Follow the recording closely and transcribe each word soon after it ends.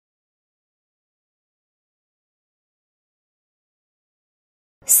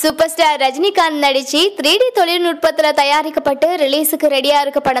Superstar Rajinikanth நடிச்சு 3D தொழில்நுட்பத்தில் தயாரிக்கப்பட்டு ரிலீஸுக்கு ரெடியா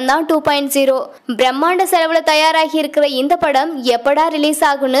இருக்க படம் தான் 2.0. பிரம்மாண்ட செலவுல தயாராகி இருக்கிற இந்த படம் எப்படா ரிலீஸ்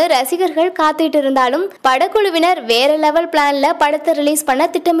ஆகும்னு ரசிகர்கள் காத்துட்டு இருந்தாலும் படக்குழுவினர் வேற லெவல் பிளான்ல படத்தை ரிலீஸ் பண்ண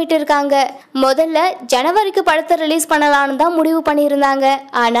திட்டமிட்டு இருக்காங்க. முதல்ல ஜனவரிக்கு படத்தை ரிலீஸ் பண்ணலாம்னு தான் முடிவு பண்ணியிருந்தாங்க.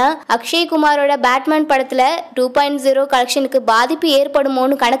 ஆனா அக்ஷய் குமாரோட பேட்மேன் படத்துல 2.0 கலெக்ஷனுக்கு பாதிப்பு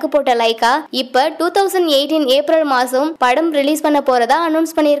ஏற்படுமோன்னு கணக்கு போட்ட லைக்கா இப்ப 2018 ஏப்ரல் மாசம் படம் ரிலீஸ் பண்ண போறதா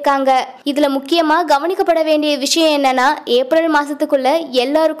அனௌன்ஸ் பண்ணிருக்காங்க. இதுல முக்கியமா கவனிக்கப்பட வேண்டிய விஷயம் என்னன்னா, ஏப்ரல் மாசத்துக்குள்ள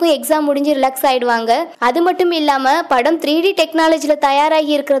எல்லாருக்கும் எக்ஸாம் முடிஞ்சு ரிலாக்ஸ் ஆயிடுவாங்க. அது மட்டும் இல்லாம படம் 3D டெக்னாலஜில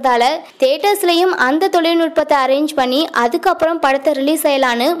தயாராகி இருக்கிறதால தியேட்டர்ஸ்லயும் அந்த தொழில்நுட்பத்தை அரேஞ்ச் பண்ணி அதுக்கப்புறம் படத்தை ரிலீஸ்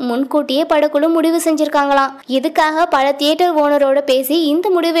செய்யலான்னு முன்கூட்டியே படக்குழு முடிவு செஞ்சிருக்காங்களாம். இதுக்காக பல தியேட்டர் ஓனரோட பேசி இந்த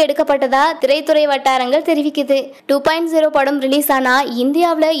முடிவு எடுக்கப்பட்டதா திரைத்துறை வட்டாரங்கள் தெரிவிக்குது. 2.0 படம் ரிலீஸ் ஆனா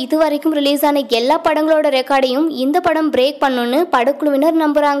இந்தியாவில் இதுவரைக்கும் ரிலீஸ் ஆன எல்லா படங்களோட ரெக்கார்டையும் இந்த படம் பிரேக் பண்ணுன்னு படக்குழுவினர்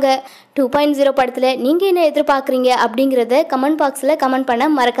நம்புறாங்க. 2.0 படத்துல நீங்க என்ன எதிர்பார்க்குறீங்க அப்படிங்கறத கமெண்ட் பாக்ஸ்ல கமெண்ட் பண்ண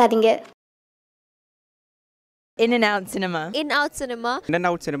மறக்காதீங்க. In and out cinema. In out cinema. In and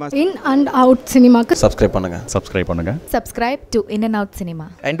out cinema. In and out cinema. Subscribe பண்ணுங்க. Subscribe to In and Out Cinema.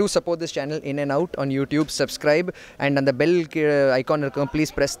 And do support this channel In and Out on YouTube. Subscribe and on the bell icon,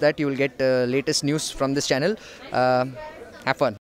 please press that. You will get latest news from this channel. Have fun.